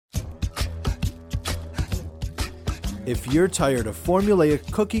If you're tired of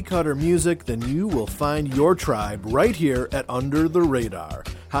formulaic cookie-cutter music, then you will find your tribe right here at Under the Radar.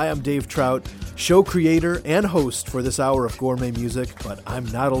 Hi, I'm Dave Trout, show creator and host for this hour of gourmet music, but I'm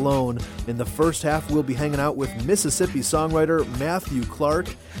not alone. In the first half, we'll be hanging out with Mississippi songwriter Matthew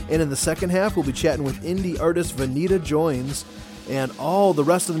Clark, and in the second half, we'll be chatting with indie artist Vanita Joins, and all the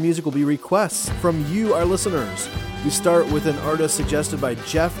rest of the music will be requests from you, our listeners. We start with an artist suggested by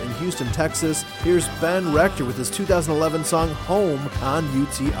Jeff in Houston, Texas. Here's Ben Rector with his 2011 song Home on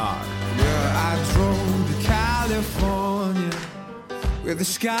UTR. Well, I drove to California where the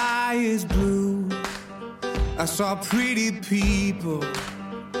sky is blue. I saw pretty people,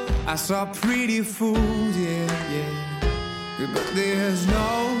 I saw pretty fools, yeah. But there's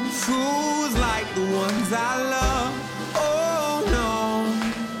no fools like the ones I love. Oh no,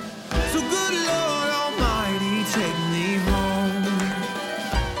 so good Lord Almighty, take me home.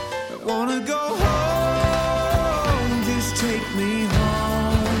 I wanna go home, just take me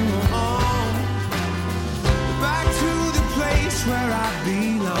home. Back to the place where I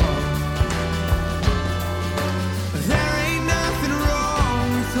belong. There ain't nothing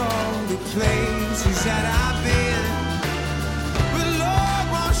wrong with all the places that I've been, but Lord,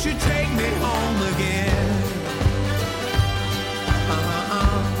 won't you take me home again?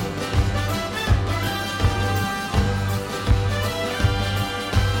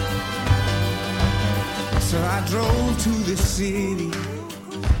 So I drove to the city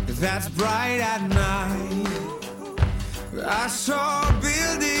that's bright at night. I saw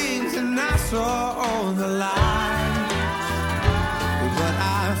buildings and I saw all the lights, but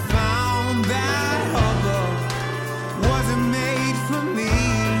I found that hubbub wasn't made for me.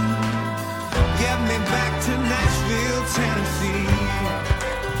 Get me back to Nashville, Tennessee.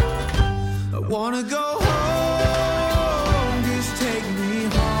 I wanna go home, just take me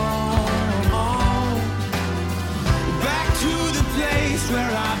home, back to the place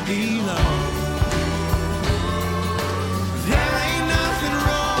where I belong. There ain't nothing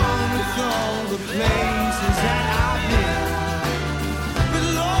wrong with all the places that I've been, but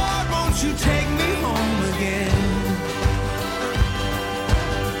Lord, won't you take me home again?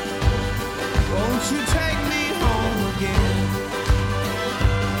 Won't you take me home again?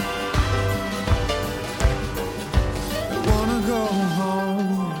 I wanna go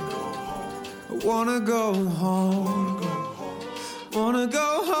home, I wanna go home, wanna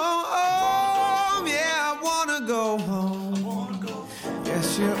go home, yeah, I wanna go home.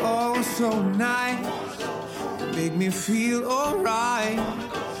 Yes, you're all so nice, you make me feel alright.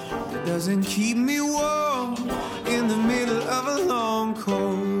 It doesn't keep me warm in the middle of a long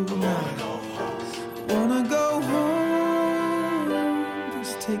cold night. I wanna go home,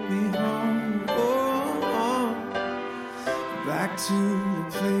 just take me home, back to the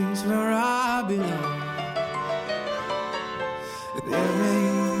place where I belong. There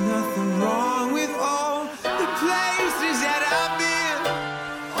ain't nothing wrong with all the places that I've been,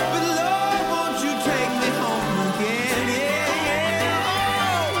 but Lord, won't you take me home again? Yeah.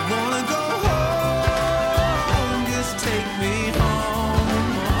 Oh, wanna go home, just take me home,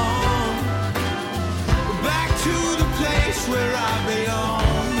 back to the place where I belong.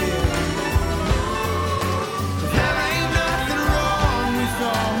 Yeah. There ain't nothing wrong with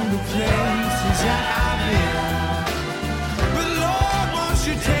all the places that I've been, but Lord, won't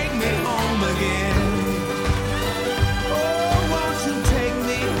you take me home again? Oh, won't you take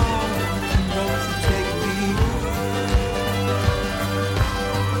me home? Won't you take me?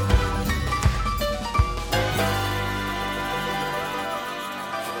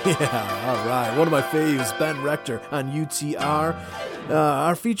 Yeah, all right. One of my faves, Ben Rector on UTR.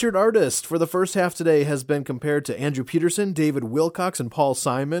 Our featured artist for the first half today has been compared to Andrew Peterson, David Wilcox, and Paul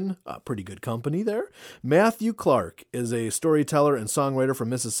Simon. Pretty good company there. Matthew Clark is a storyteller and songwriter from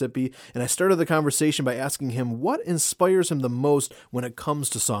Mississippi, and I started the conversation by asking him what inspires him the most when it comes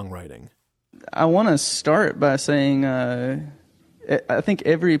to songwriting. I want to start by saying I think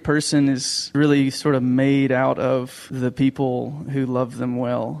every person is really sort of made out of the people who love them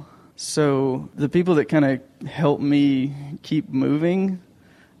well. So the people that kind of help me keep moving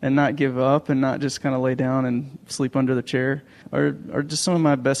and not give up and not just kind of lay down and sleep under the chair are just some of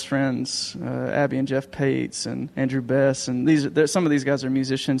my best friends, Abby and Jeff Pates and Andrew Bess. And some of these guys are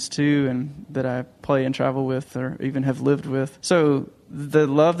musicians too, and that I play and travel with or even have lived with. So the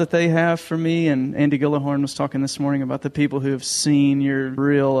love that they have for me, and Andy Gillahorn was talking this morning about the people who have seen your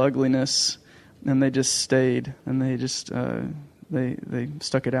real ugliness and they just stayed and they just... They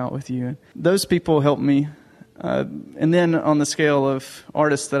stuck it out with you. Those people helped me. And then on the scale of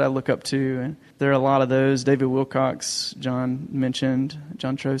artists that I look up to, and there are a lot of those. David Wilcox, John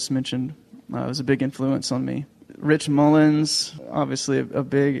Trost mentioned, was a big influence on me. Rich Mullins, obviously a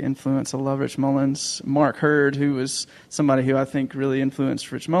big influence. I love Rich Mullins. Mark Hurd, who was somebody who I think really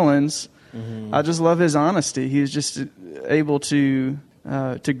influenced Rich Mullins. Mm-hmm. I just love his honesty. He's just able to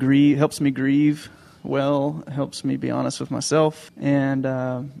grieve, helps me grieve well, helps me be honest with myself. And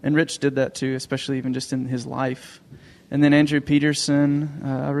Rich did that too, especially even just in his life. And then Andrew Peterson,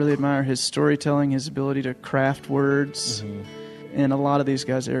 I really admire his storytelling, his ability to craft words. Mm-hmm. And a lot of these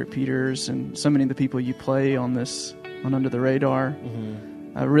guys, Eric Peters, and so many of the people you play on Under the Radar,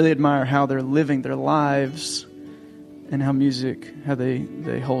 mm-hmm. I really admire how they're living their lives and how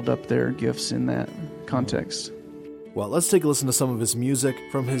they hold up their gifts in that context. Well, let's take a listen to some of his music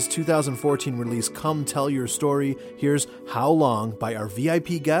from his 2014 release, Come Tell Your Story. Here's How Long by our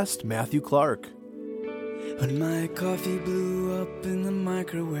VIP guest, Matthew Clark. When my coffee blew up in the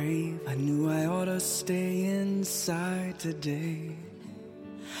microwave, I knew I ought to stay inside today.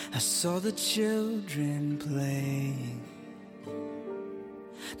 I saw the children playing.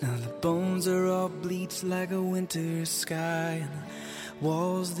 Now the bones are all bleached like a winter sky, and the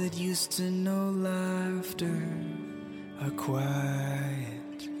walls that used to know laughter are quiet.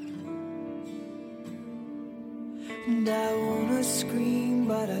 And I wanna scream,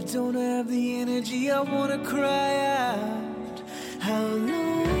 but I don't have the energy. I wanna cry out. How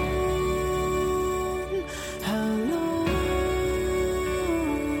long,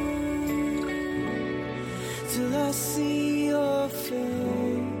 till I see your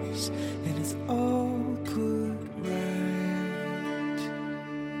face and it's all put right.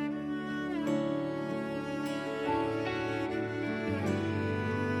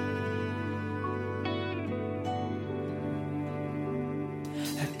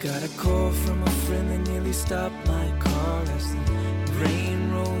 I got a call from a friend that nearly stopped my car as the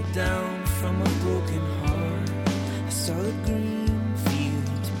rain rolled down from a broken heart. I saw the green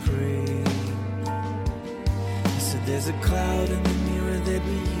fields pray. He said there's a cloud in the mirror that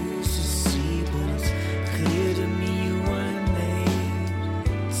we used to see, but it's clear to me you weren't made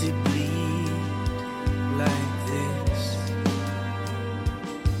to bleed like this.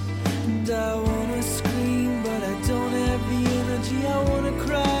 And I wanna scream, but I don't have the energy. I wanna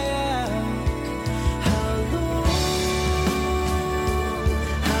cry out. How long,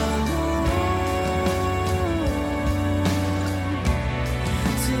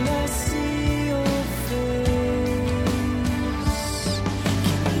 till I see your face?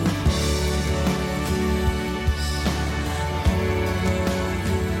 Can you hold all this?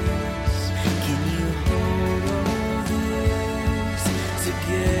 Hold all this? Can you hold all this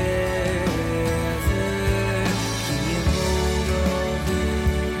together? Can you hold all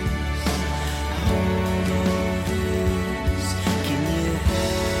this? Hold all this? Can you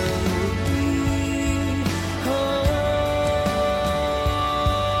help me hold on?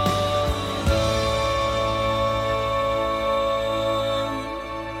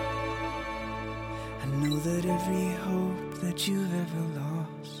 I know that every hope that you've ever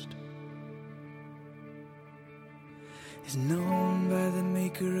lost is known by the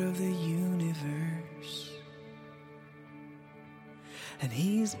maker of the universe, and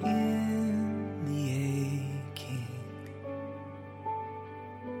he's in the aching.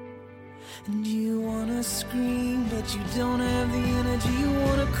 And you wanna scream, but you don't have the energy. You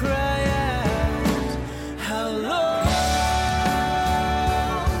wanna cry out. How long?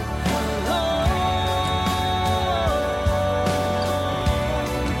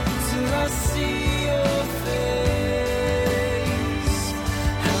 Till I see your face.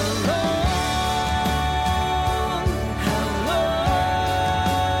 How long?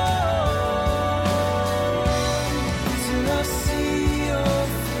 Till I see your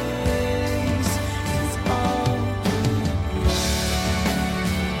face. It's all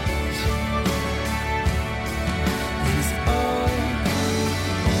it's all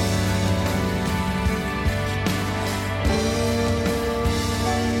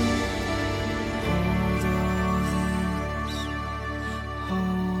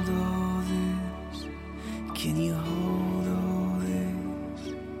hold all this. Can you hold all this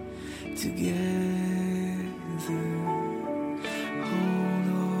together? Hold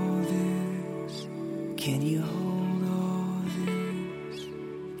all this. Can you hold all this?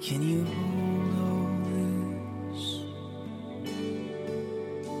 Can you hold all this?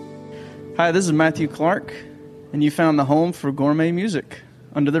 Hi, this is Matthew Clark, and you found the home for gourmet music,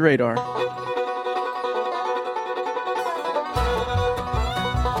 Under the Radar.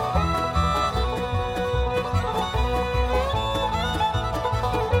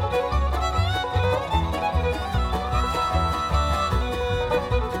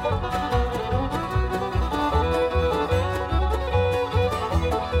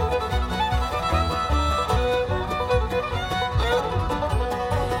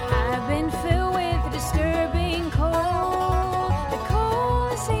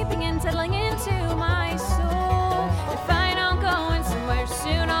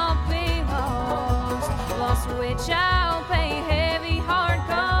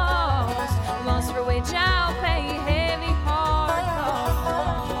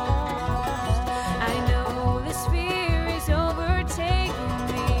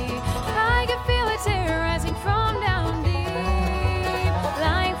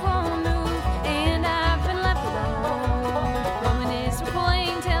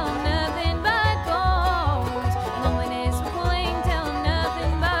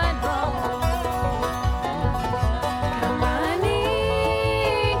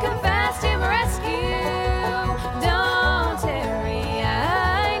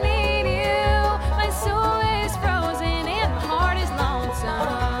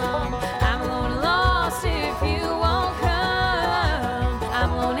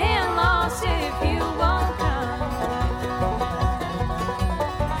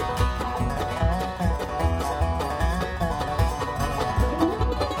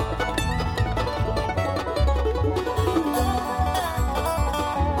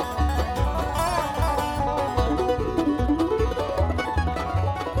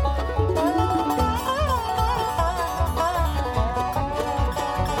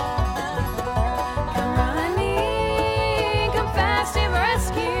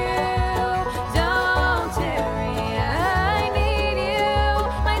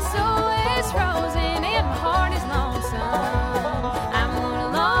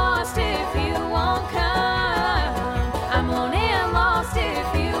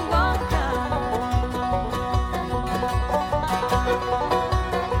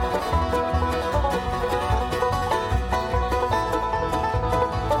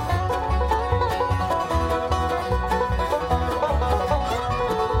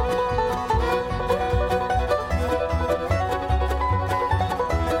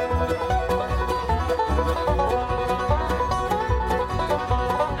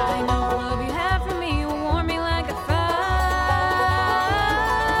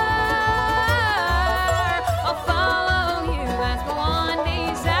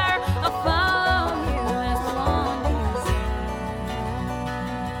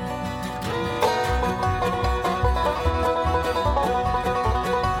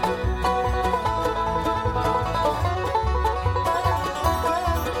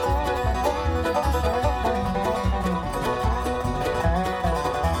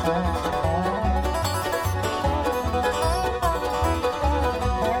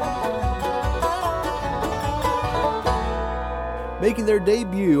 Making their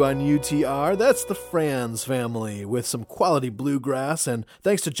debut on UTR, that's the Franz family with some quality bluegrass, and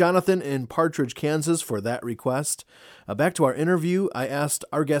thanks to Jonathan in Partridge, Kansas for that request. Back to our interview, I asked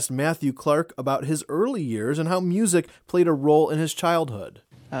our guest Matthew Clark about his early years and how music played a role in his childhood.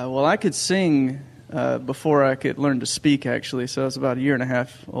 Well, I could sing before I could learn to speak, actually, so I was about a year and a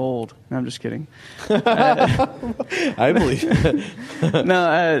half old. No, I'm just kidding. I believe it.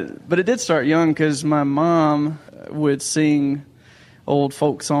 No, but it did start young because my mom would sing old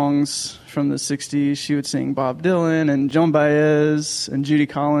folk songs from the 60s. She would sing Bob Dylan and Joan Baez and Judy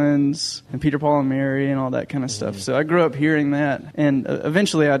Collins and Peter, Paul and Mary and all that kind of stuff. So I grew up hearing that. And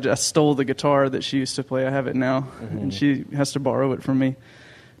eventually I just stole the guitar that she used to play. I have it now, and she has to borrow it from me.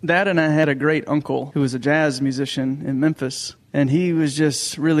 Dad and I had a great uncle who was a jazz musician in Memphis, and he was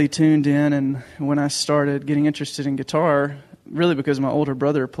just really tuned in. And when I started getting interested in guitar, really because my older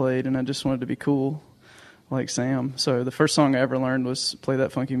brother played and I just wanted to be cool like Sam. So the first song I ever learned was Play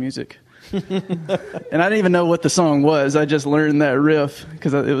That Funky Music. And I didn't even know what the song was. I just learned that riff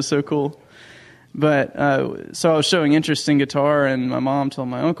because it was so cool. But so I was showing interest in guitar, and my mom told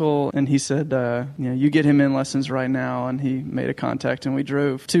my uncle, and he said, you get him in lessons right now. And he made a contact, and we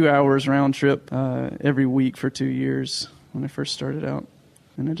drove 2 hours round trip every week for 2 years when I first started out.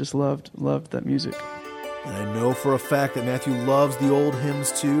 And I just loved that music. And I know for a fact that Matthew loves the old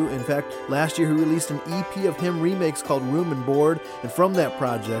hymns too. In fact, last year he released an EP of hymn remakes called Room and Board. And from that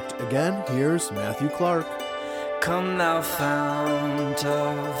project, again, here's Matthew Clark. Come thou fount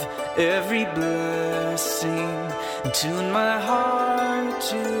of every blessing, tune my heart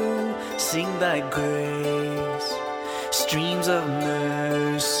to sing thy grace. Streams of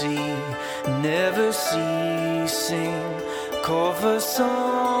mercy never ceasing, call for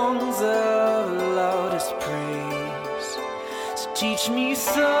songs of loudest praise. So teach me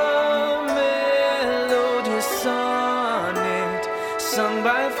some melodious sonnet sung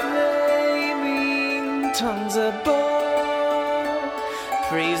by flaming tongues above.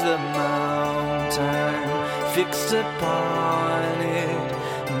 Praise the mountain fixed upon it,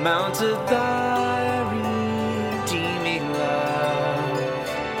 mount of thy redeeming love.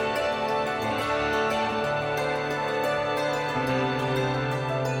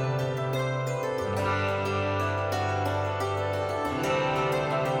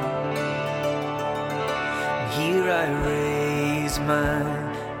 Here I raise my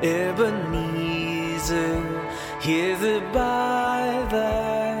Ebenezer, hither by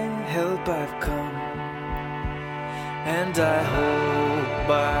thy help I've come, and I hope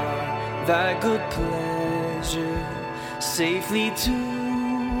by thy good pleasure safely to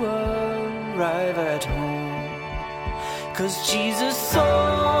arrive at home. 'Cause Jesus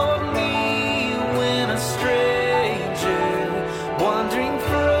saw me when a stranger, wandering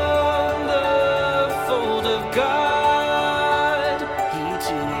from the fold of God, he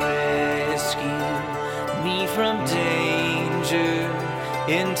to rescue me from danger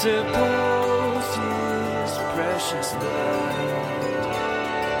interposed his precious blood.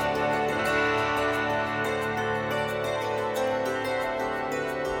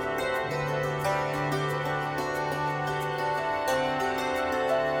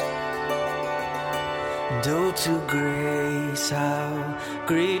 And oh, to grace, how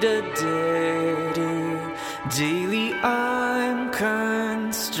great a debtor daily I'm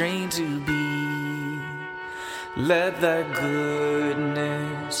constrained to be. Let thy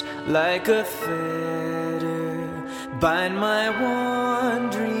goodness like a fetter bind my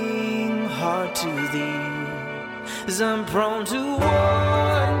wandering heart to thee. As I'm prone to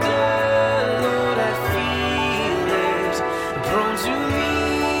wander, Lord, I feel it, prone to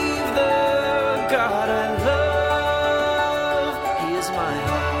leave the God I love. Here's my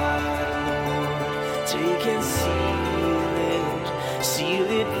heart, Lord, take and seal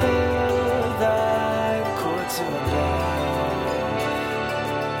it for thy courts of love.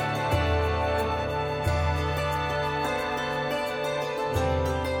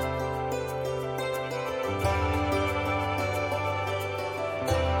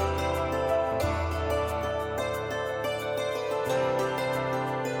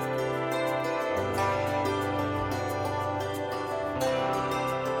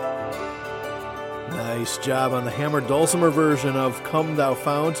 Nice job on the hammered dulcimer version of Come Thou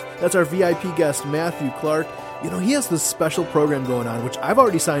Fount. That's our VIP guest, Matthew Clark. He has this special program going on, which I've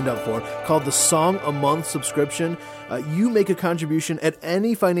already signed up for, called the Song a Month subscription. You make a contribution at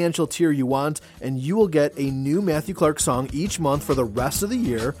any financial tier you want, and you will get a new Matthew Clark song each month for the rest of the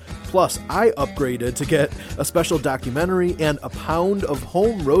year. Plus, I upgraded to get a special documentary and a pound of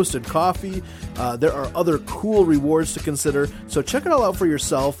home-roasted coffee. There are other cool rewards to consider, so check it all out for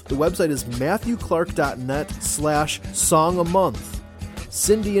yourself. The website is matthewclark.net/songamonth.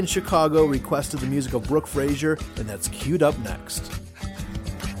 Cindy in Chicago requested the music of Brooke Frazier, and that's queued up next.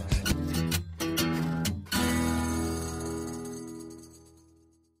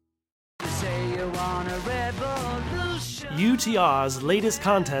 UTR's latest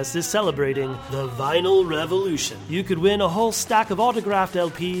contest is celebrating the Vinyl Revolution. You could win a whole stack of autographed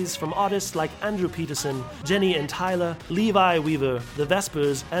LPs from artists like Andrew Peterson, Jenny and Tyler, Levi Weaver, The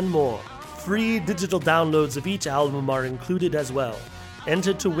Vespers, and more. Free digital downloads of each album are included as well.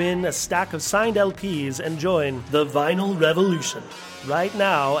 Enter to win a stack of signed LPs and join the Vinyl Revolution right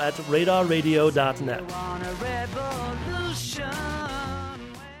now at radarradio.net.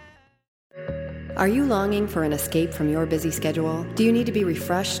 Are you longing for an escape from your busy schedule? Do you need to be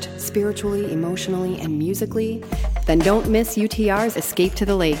refreshed spiritually, emotionally, and musically? Then don't miss UTR's Escape to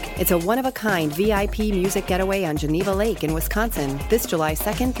the Lake. It's a one-of-a-kind VIP music getaway on Geneva Lake in Wisconsin this July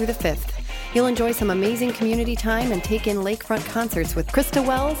 2nd through the 5th. You'll enjoy some amazing community time and take in lakefront concerts with Krista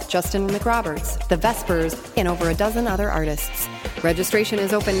Wells, Justin McRoberts, The Vespers, and over a dozen other artists. Registration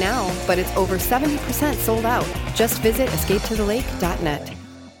is open now, but it's over 70% sold out. Just visit escapetothelake.net.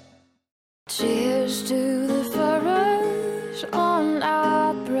 Cheers to the furrows on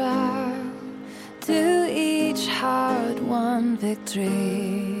our brow, to each hard-won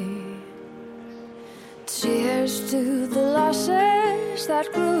victory. Cheers to the losses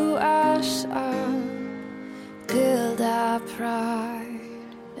that grew us up, killed our pride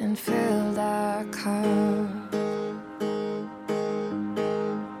and filled our cup.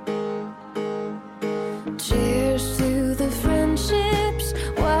 Cheers to the friendships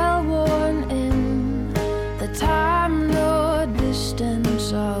well worn in the time nor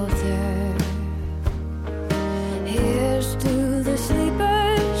distance out there. Here's to the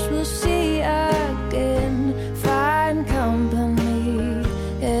sleepers we'll see again, find company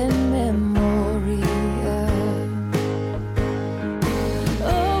in memory of.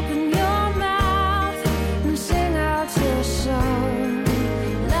 Open your mouth and sing out your song.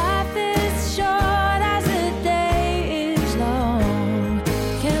 Life is short as the day is long.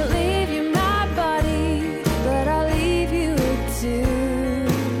 Can't leave you my body, but I'll leave you too.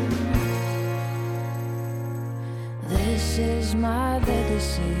 This is my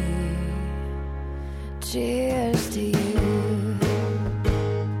legacy. Cheers to you.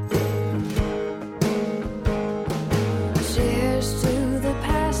 Cheers to the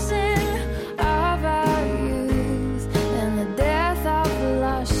passing of our youth and the death of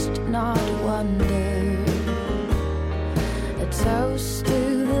lust, not wonder. A toast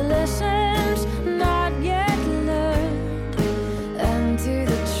to the lessons not yet learned, and to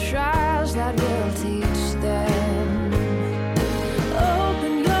the trials that will teach them.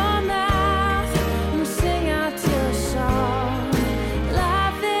 Open your mouth and sing out your song.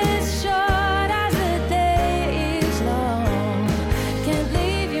 Life is short as the day is long. Can't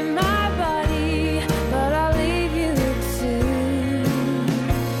leave you my body, but I'll leave you too.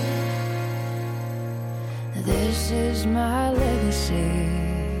 This is my legacy.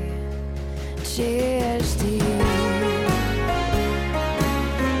 Cheers to you.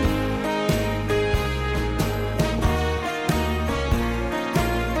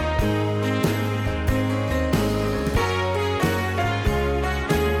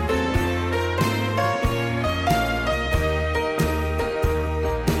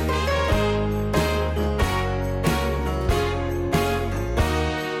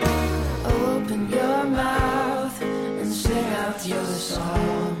 Open your mouth and sing out your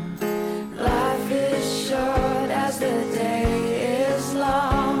song. Life is short as the day is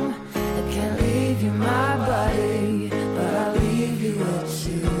long. I can't leave you my body, but I'll leave you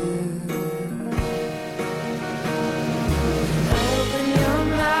too. Open your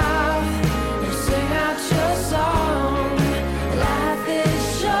mouth and sing out your song. Life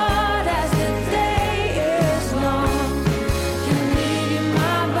is short as the day is long. Can't leave you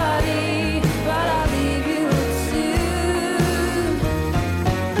my body, but I'll leave you too.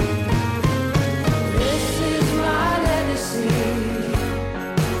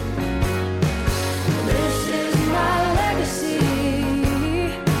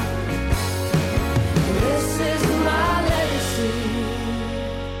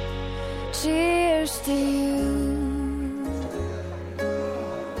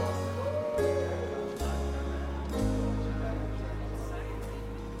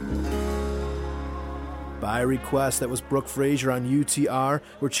 By request, that was Brooke Frazier on UTR.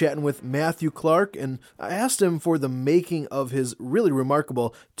 We're chatting with Matthew Clark, and I asked him for the making of his really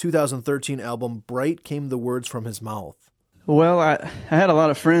remarkable 2013 album, Bright Came the Words from His Mouth. Well, I had a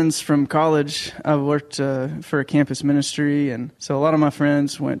lot of friends from college. I worked for a campus ministry, and so a lot of my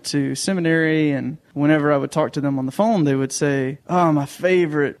friends went to seminary, and whenever I would talk to them on the phone, they would say, "Oh, my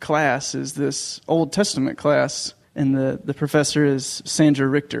favorite class is this Old Testament class," and the professor is Sandra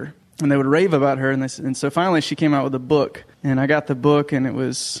Richter. And they would rave about her, and so finally she came out with a book, and I got the book, and it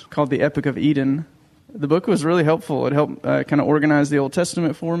was called The Epic of Eden. The book was really helpful. It helped kind of organize the Old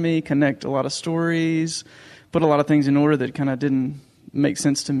Testament for me, connect a lot of stories, put a lot of things in order that kind of didn't make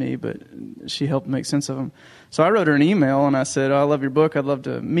sense to me, but she helped make sense of them. So I wrote her an email, and I said, "Oh, I love your book. I'd love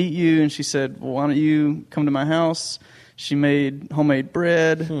to meet you." And she said, "Well, why don't you come to my house?" She made homemade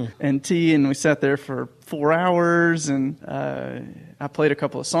bread and tea, and we sat there for 4 hours, and I played a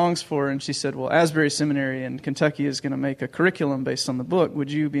couple of songs for her, and she said, "Well, Asbury Seminary in Kentucky is going to make a curriculum based on the book.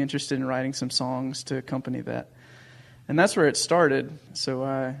 Would you be interested in writing some songs to accompany that?" And that's where it started. So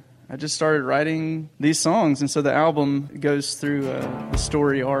I just started writing these songs, and so the album goes through the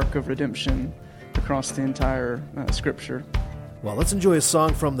story arc of redemption across the entire Scripture. Well, let's enjoy a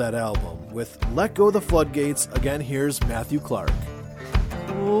song from that album. With Let Go the Floodgates, again, here's Matthew Clark.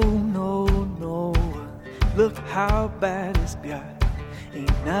 Oh, no, no, look how bad it's got.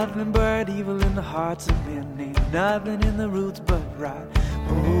 Ain't nothing but evil in the hearts of men. Ain't nothing in the roots but rot.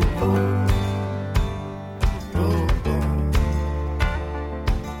 Oh, oh, oh, oh.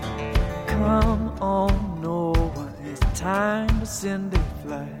 Come on, no one, it's time to send a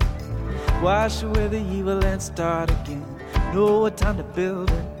flood. Wash away the evil and start again. No time to build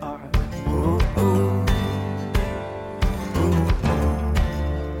an ark. Oh, oh.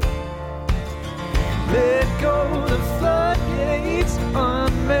 Let go the floodgates,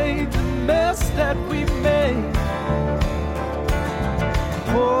 unmade the mess that we made.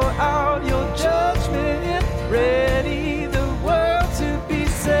 Pour out your judgment, ready the world to be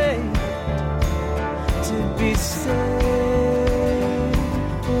saved. To be saved.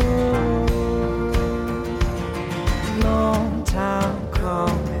 Long time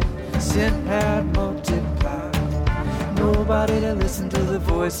coming, sin had multiplied. Nobody to listen to the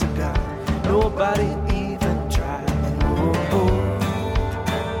voice of God. Nobody even tried. Oh, oh.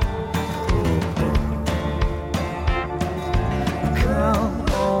 Come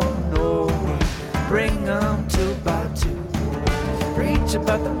on, no, bring them 2 by 2. Preach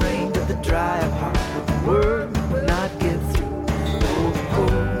about the rain to the dry of heart, but the word will not get through. Oh, oh.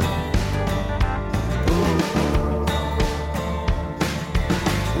 Oh, oh.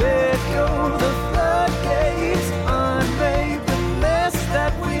 Let go the floodgates, unmade the mess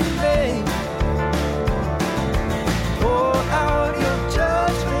that we made. Pour out your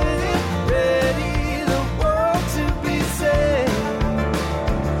judgment, ready the world to be saved.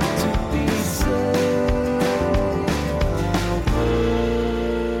 To be saved. Our word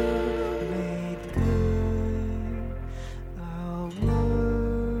made good. Our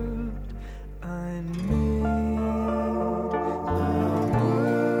word unmade. Our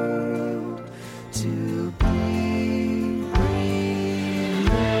word to be remade.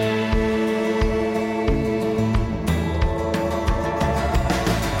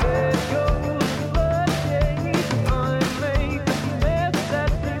 Let go the floodgates, unmade the mess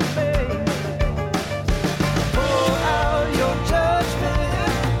that we made. Pour out your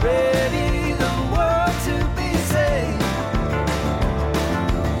judgment, ready the world to be saved.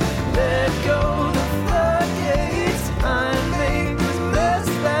 Let go the floodgates, unmade the mess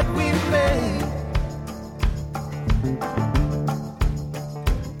that we made.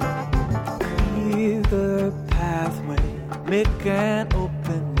 Clear the pathway, make an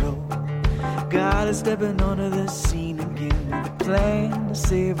open road. God is stepping onto the scene again with a plan to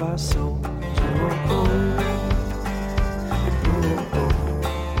save our souls. Oh, oh. Oh, oh.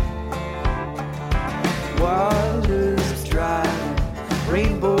 Waters dry,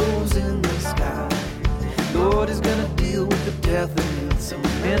 rainbows in the sky. Lord is gonna deal with the death of men, so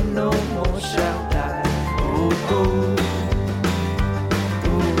men no more shall die. Oh, oh.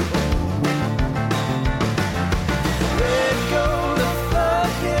 Let go the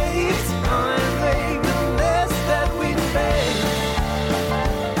floodgates, unmade the mess that we made.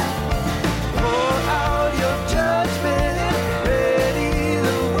 Pour out your judgment, ready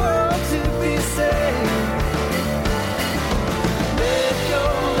the world to be saved. Let go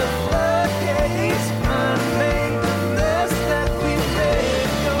the floodgates, unmade the mess that we made. Let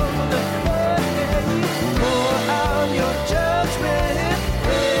go the floodgates, pour out your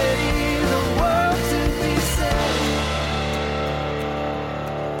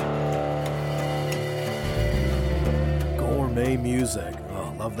Gourmet Music.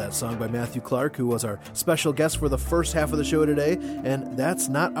 Oh, love that song by Matthew Clark, who was our special guest for the first half of the show today. And that's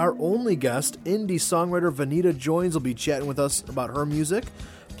not our only guest. Indie songwriter Vanita Joins will be chatting with us about her music,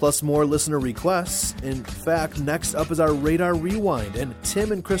 plus more listener requests. In fact, next up is our Radar Rewind, and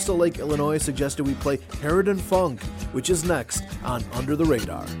Tim in Crystal Lake, Illinois suggested we play Harridan Funk, which is next on Under the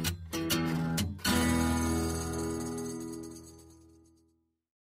Radar.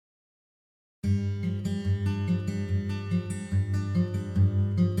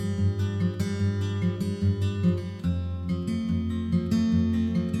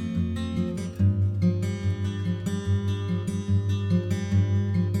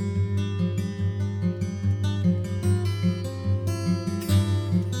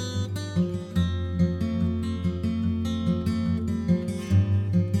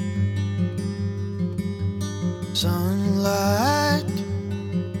 Sunlight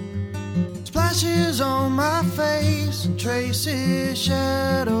splashes on my face and traces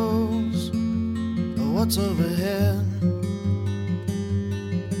shadows of what's overhead.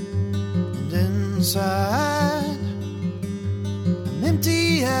 And inside, I'm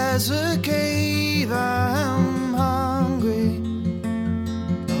empty as a cave. I'm hungry,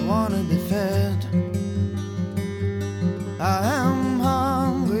 I wanna be fed. I am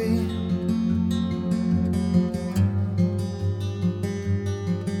hungry.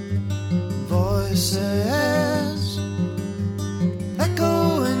 Voices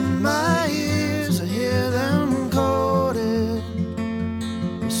echo in my ears. I hear them coded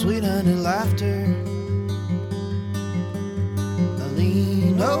with sweet honey laughter. I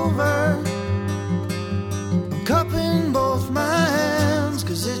lean over, I'm cupping both my hands,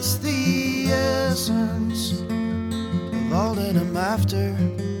 'cause it's the essence of all that I'm after.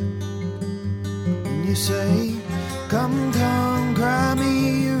 And you say, come, come, cry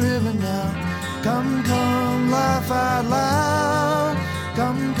me a river now. Come, come, laugh out loud.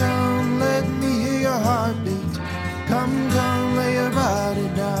 Come, come, let me hear your heartbeat. Come, come, lay your body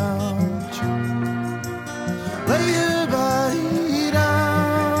down. Lay your body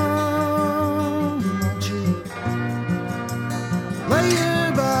down, won't you? Lay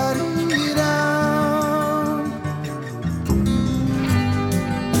your body down.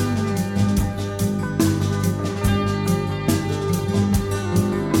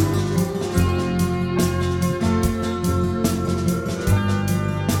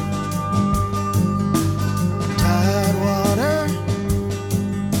 Tide water,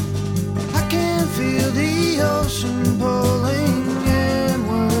 I can feel the ocean pulling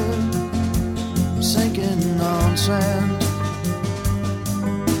inward, sinking on sand.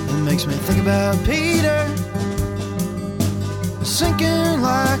 It makes me think about Peter, sinking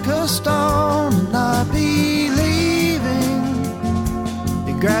like a stone, and not believing.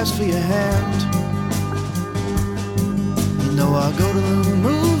 He grasps for your hand. You know I go to the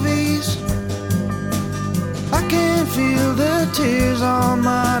movies, I can feel the tears on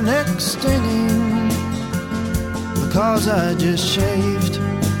my neck stinging, because I just shaved.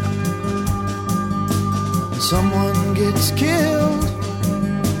 And someone gets killed,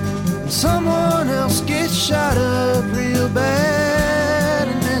 and someone else gets shot up real bad,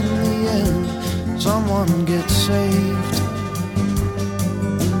 and in the end, someone gets saved.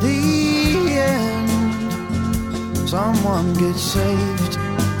 In the end, someone gets saved.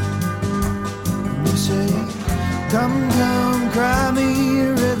 And you say, come, come, cry me a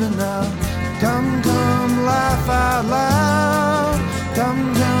river now. Come, come, laugh out loud.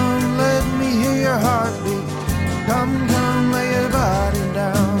 Come, come, let me hear your heartbeat. Come, come, lay your body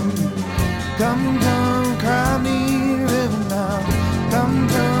down. Come, come, cry me a river now. Come,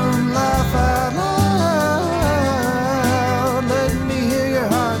 come, laugh out loud. Let me hear your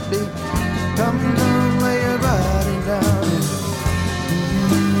heartbeat. Come, come, lay your body down.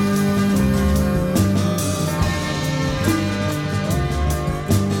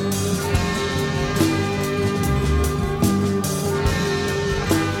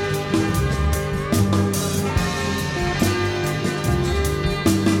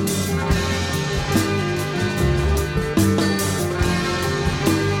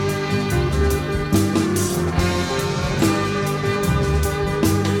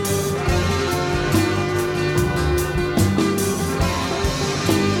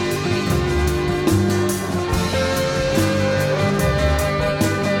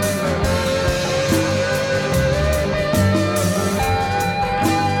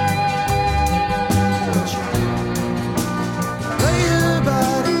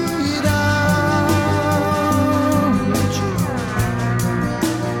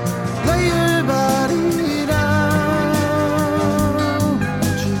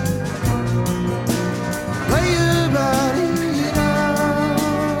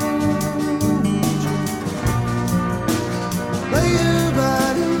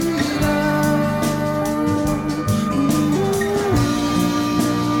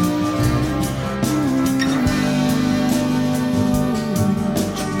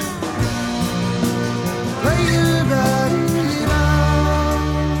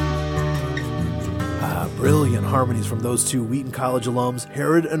 from those two Wheaton College alums,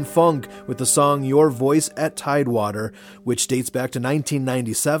 Herod and Funk, with the song Your Voice at Tidewater, which dates back to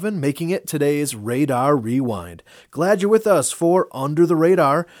 1997, making it today's Radar Rewind. Glad you're with us for Under the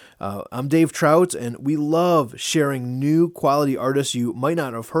Radar. I'm Dave Trout, and we love sharing new quality artists you might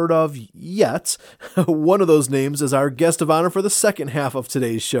not have heard of yet. One of those names is our guest of honor for the second half of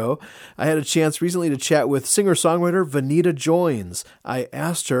today's show. I had a chance recently to chat with singer-songwriter Vanita Joins. I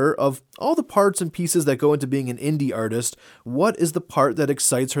asked her, of all the parts and pieces that go into being an indie artist, what is the part that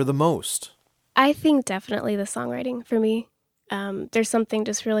excites her the most? I think definitely the songwriting for me. There's something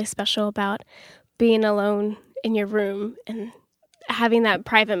just really special about being alone in your room and having that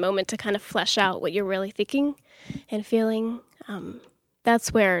private moment to kind of flesh out what you're really thinking and feeling.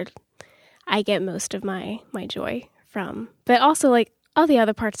 That's where I get most of my joy from. But also, like, all the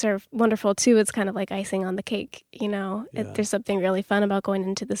other parts are wonderful too. It's kind of like icing on the cake, you know. Yeah. There's something really fun about going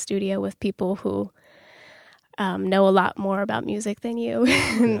into the studio with people who know a lot more about music than you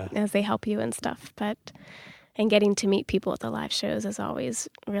as they help you and stuff. And getting to meet people at the live shows is always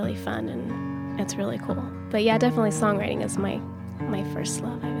really fun, and it's really cool. But yeah, definitely songwriting is my first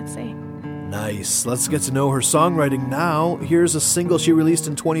love, I would say. Nice. Let's get to know her songwriting now. Here's a single she released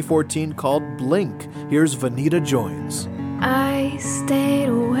in 2014 called Blink. Here's Vanita Joins. I stayed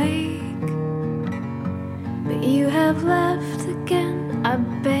awake, but you have left again. I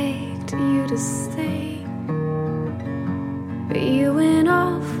begged you to stay, but you went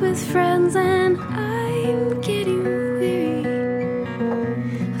off with friends, and I'm getting weary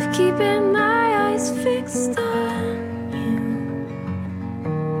of keeping my eyes fixed on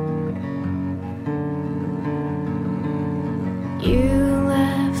you. You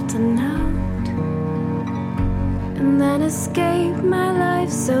left a note and then escaped my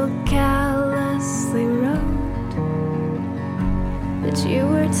life, so callously wrote that you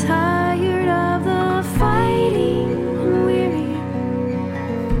were tired of the fighting and weary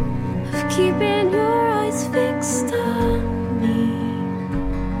of keeping your eyes fixed on me.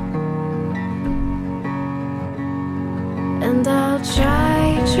 And I'll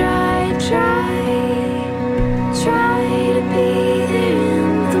try to be there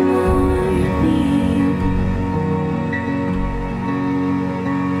in the morning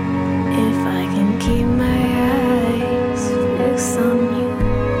if I can keep my eyes fixed on you.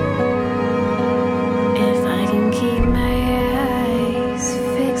 If I can keep my eyes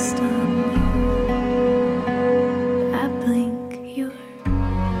fixed on you, I blink, you're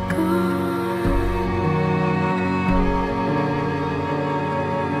gone.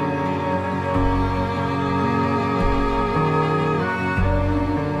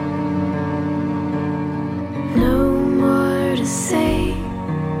 No more to say.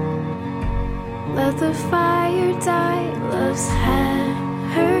 Let the fire die. Love's had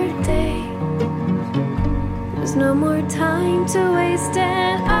her day. There's no more time to waste,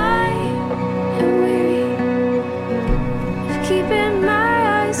 and I am weary of keeping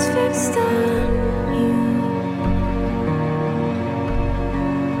my eyes fixed on you.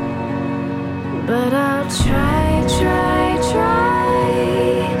 But I'll try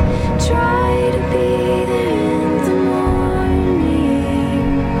to be there in the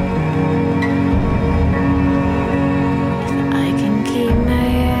morning if I can keep my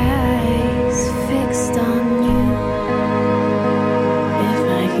eyes fixed on you. If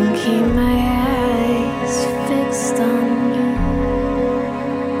I can keep my eyes fixed on you,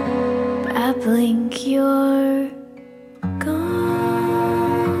 but I blink, you're gone.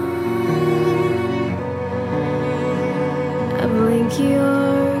 I blink,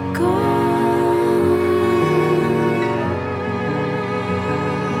 you're gone.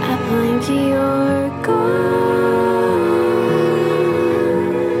 I blink, you're gone.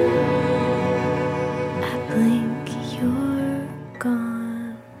 I blink, you're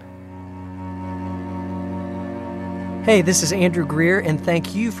gone. Hey, this is Andrew Greer, and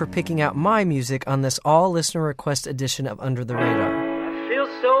thank you for picking out my music on this all-listener request edition of Under the Radar. I feel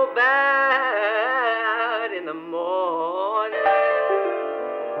so bad in the morning.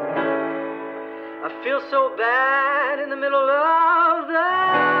 I feel so bad in the middle of the day.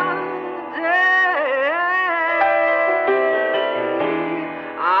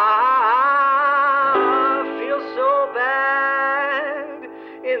 I feel so bad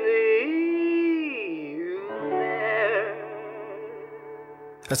in the evening.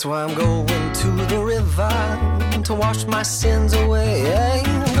 That's why I'm going to the river to wash my sins away. I'm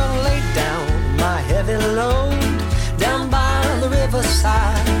gonna lay down my heavy load down by the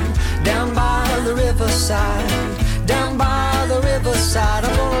riverside, down by the riverside, down by the riverside.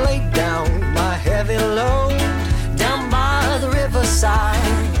 I'm gonna lay down my heavy load down by the riverside.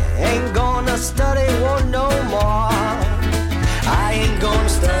 Ain't gonna study war no more.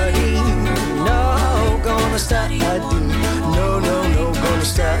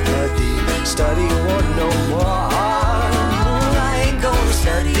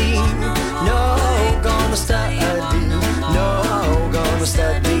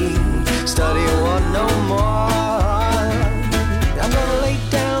 gonna study war no more. I'm gonna lay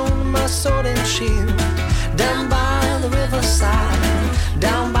down my sword and shield down by the riverside,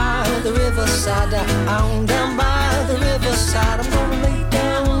 down by the riverside, down by the riverside. I'm gonna lay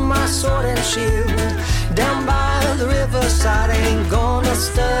down my sword and shield down by the riverside. I ain't gonna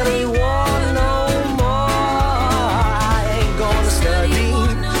study war no more. I ain't gonna study,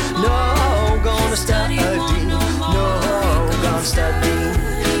 no, gonna study, no, gonna study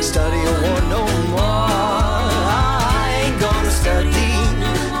war no more. I ain't gonna study,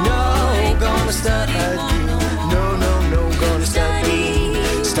 no, gonna study, no, gonna study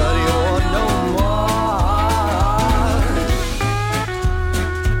war no more.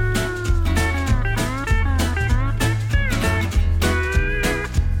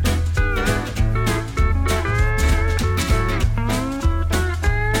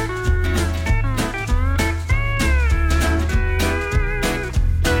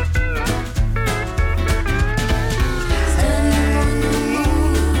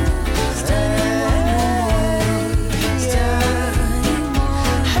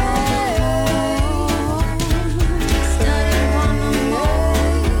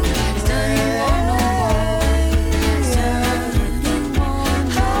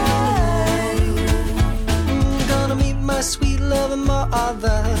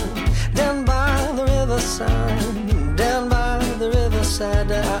 Down by the riverside, down by the riverside,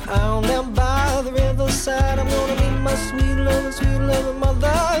 down by the riverside. I'm gonna meet my sweet loving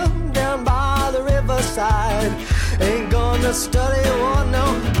mother down by the riverside. Ain't gonna study war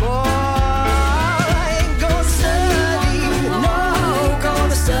no more. Ain't gonna study, no,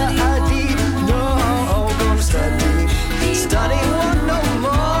 gonna study, no, gonna study war no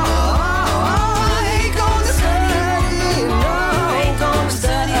more.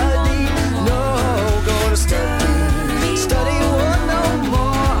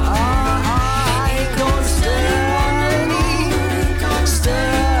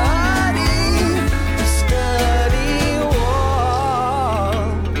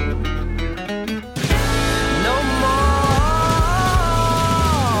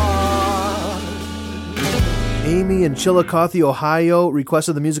 Amy in Chillicothe, Ohio,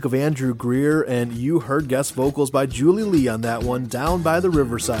 requested the music of Andrew Greer, and you heard guest vocals by Julie Lee on that one, Down by the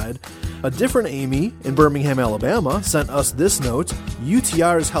Riverside. A different Amy in Birmingham, Alabama, sent us this note: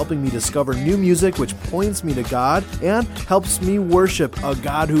 UTR is helping me discover new music which points me to God and helps me worship a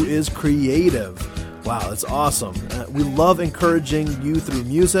God who is creative. Wow, that's awesome. We love encouraging you through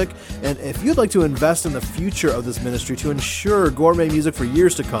music, and if you'd like to invest in the future of this ministry to ensure gourmet music for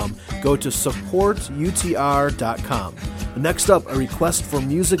years to come, go to supportutr.com. Next up, a request for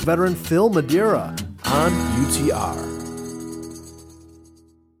music veteran Phil Madeira on UTR.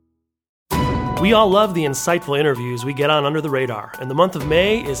 We all love the insightful interviews we get on Under the Radar, and the month of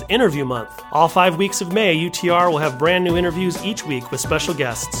May is Interview Month. All 5 weeks of May, UTR will have brand new interviews each week with special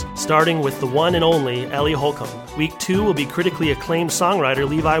guests, starting with the one and only Ellie Holcomb. Week 2 will be critically acclaimed songwriter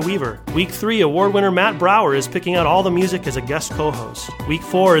Levi Weaver. Week 3, award winner Matt Brower is picking out all the music as a guest co-host. Week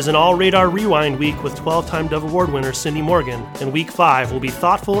 4 is an All Radar Rewind week with 12-time Dove Award winner Cindy Morgan, and Week 5 will be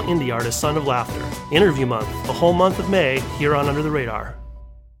thoughtful indie artist Son of Laughter. Interview Month, the whole month of May, here on Under the Radar.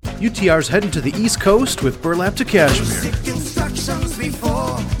 UTR's heading to the East Coast with Burlap to Kashmir.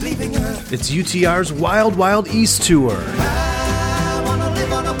 It's UTR's Wild Wild East Tour.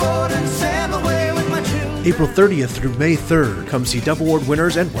 April 30th through May 3rd. Come see Dove Award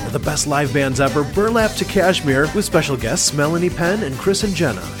winners and one of the best live bands ever, Burlap to Kashmir, with special guests Melanie Penn and Chris and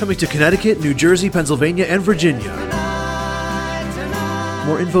Jenna. Coming to Connecticut, New Jersey, Pennsylvania, and Virginia.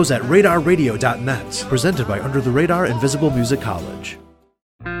 More info's at radarradio.net. Presented by Under the Radar and Visible Music College.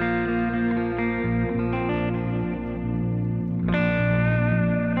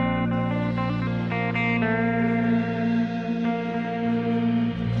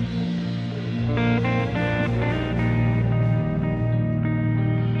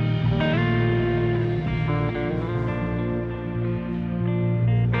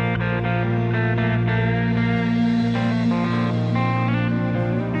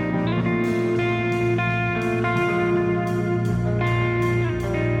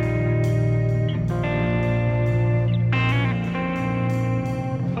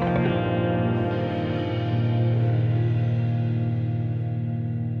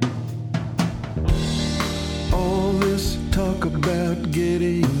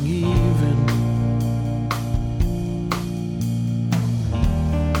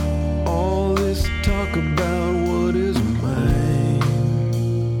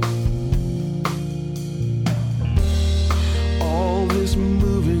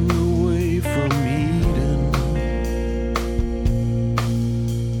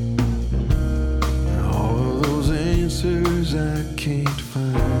 can't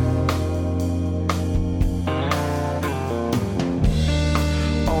find.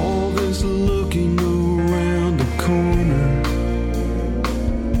 All this looking around the corner,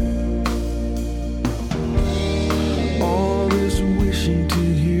 all this wishing to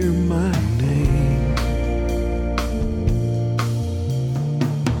hear my name,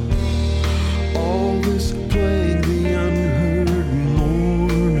 all this playing the unheard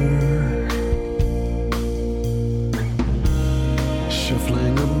mourner,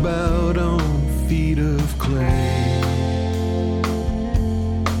 shuffling about on feet of clay.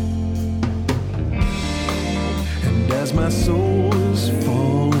 And as my soul is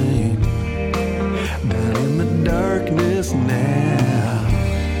falling down in the darkness now,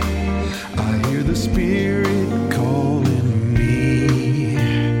 I hear the Spirit calling me.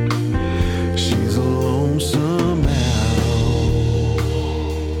 She's alone somehow.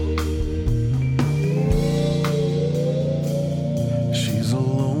 She's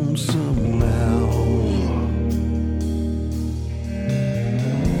alone somehow.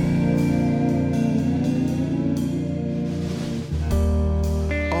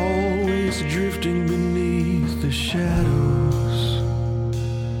 Always drifting beneath the shadows,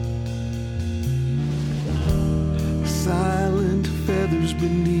 silent feathers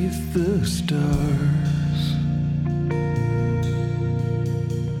beneath the stars.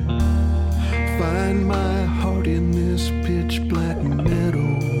 Find my heart in this pitch black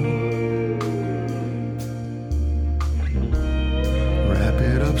meadow, wrap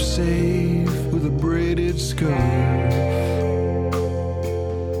it up safe with a braided scarf.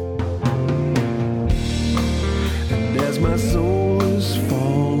 And as my soul is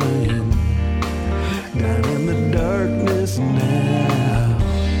falling down in the darkness now,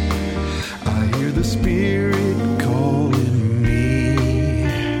 I hear the Spirit calling me.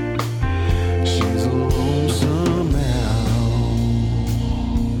 She's alone somehow.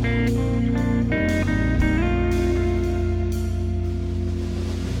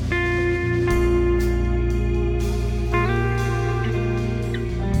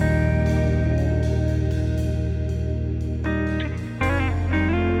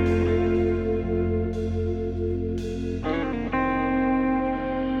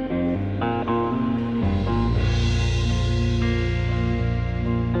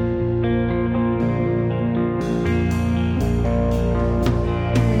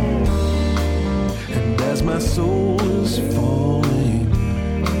 And as my soul is falling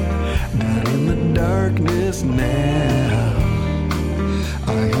down in the darkness now,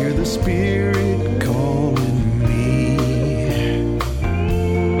 I hear the Spirit calling me.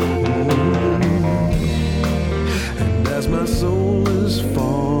 And as my soul is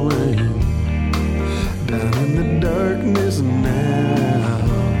falling down in the darkness now,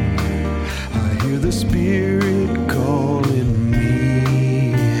 I hear the Spirit calling me.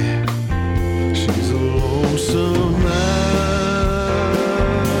 She's alone somehow.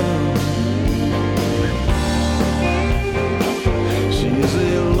 She's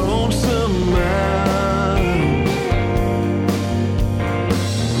alone somehow.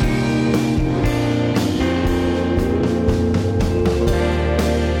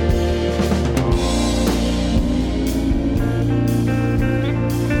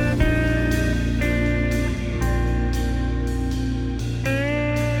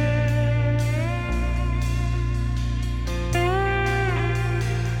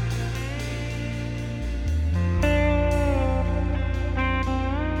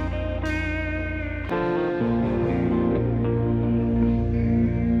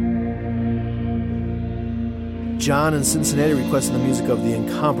 John in Cincinnati requested the music of the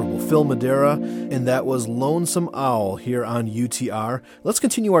incomparable Phil Madeira, and that was Lonesome Owl here on UTR. Let's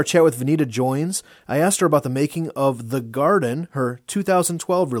continue our chat with Vanita Joins. I asked her about the making of The Garden, her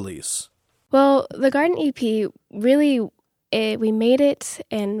 2012 release. Well, the Garden EP, really, we made it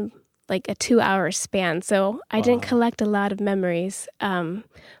in like a 2-hour span, so I didn't collect a lot of memories,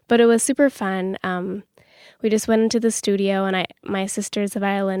 but it was super fun. We just went into the studio, and my sister's a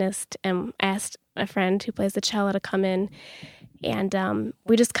violinist, and I asked a friend who plays the cello to come in, and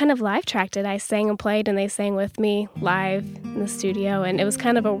we just kind of live-tracked it. I sang and played, and they sang with me live in the studio, and it was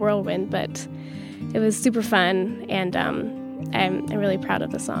kind of a whirlwind, but it was super fun, and I'm really proud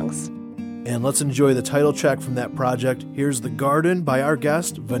of the songs. And let's enjoy the title track from that project. Here's The Garden by our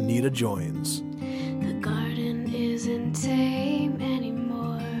guest, Vanita Joins. The garden isn't tame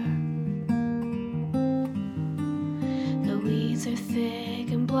anymore. The weeds are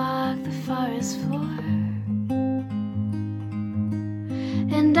thick and block the forest floor.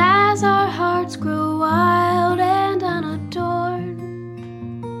 And as our hearts grow wild and unadorned,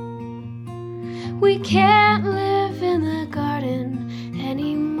 we can't live in the garden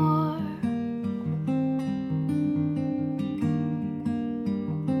anymore.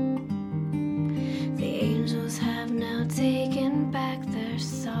 The angels have now taken back their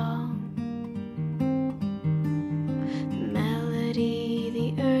song. The melody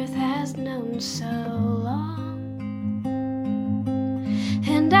the earth has known so long.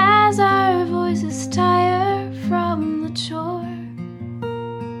 And as our voices tire from the chore,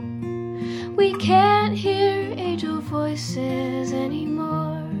 we can't hear angel voices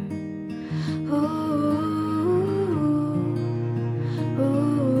anymore. Ooh,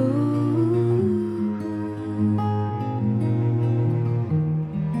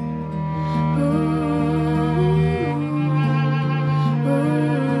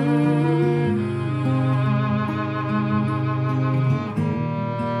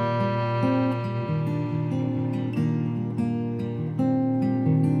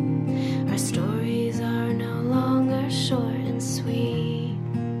 our stories are no longer short and sweet,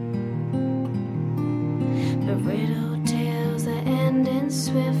 but riddle tales that end in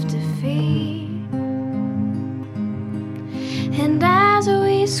swift defeat. And as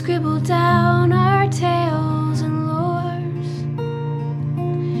we scribble down our tales and lores,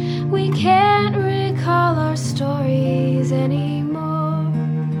 we can't recall our stories anymore.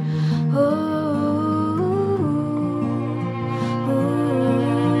 Oh,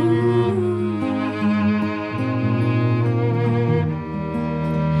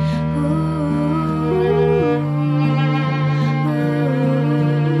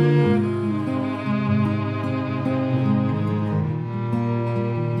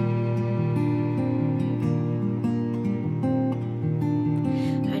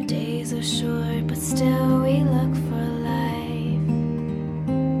 our days are short, but still we look for life.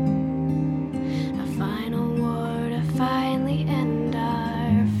 A final war to finally end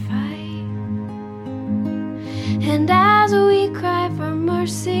our fight. And as we cry for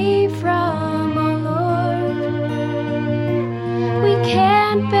mercy from our Lord, we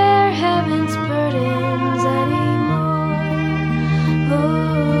can't bear heaven's burdens anymore. Oh,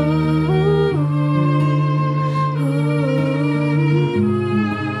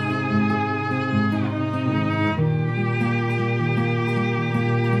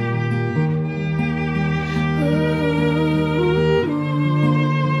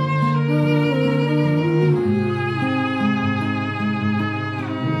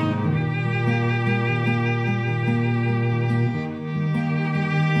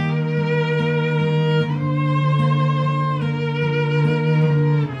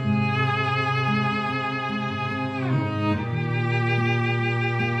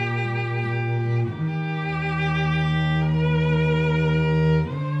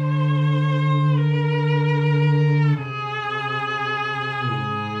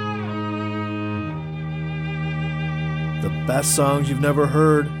 Best songs you've never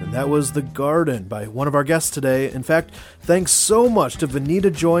heard, and that was The Garden by one of our guests today. In fact, thanks so much to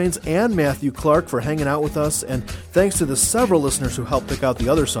Vanita Joins and Matthew Clark for hanging out with us, and thanks to the several listeners who helped pick out the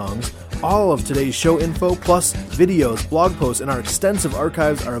other songs. All of today's show info, plus videos, blog posts, and our extensive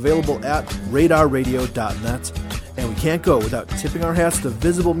archives are available at radarradio.net. And we can't go without tipping our hats to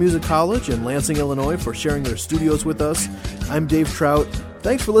Visible Music College in Lansing, Illinois for sharing their studios with us. I'm Dave Trout.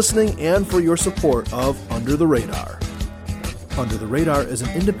 Thanks for listening and for your support of Under the Radar. Under the Radar is an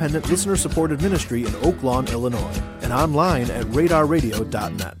independent listener-supported ministry in Oak Lawn, Illinois, and online at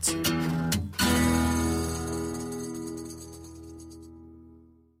radarradio.net.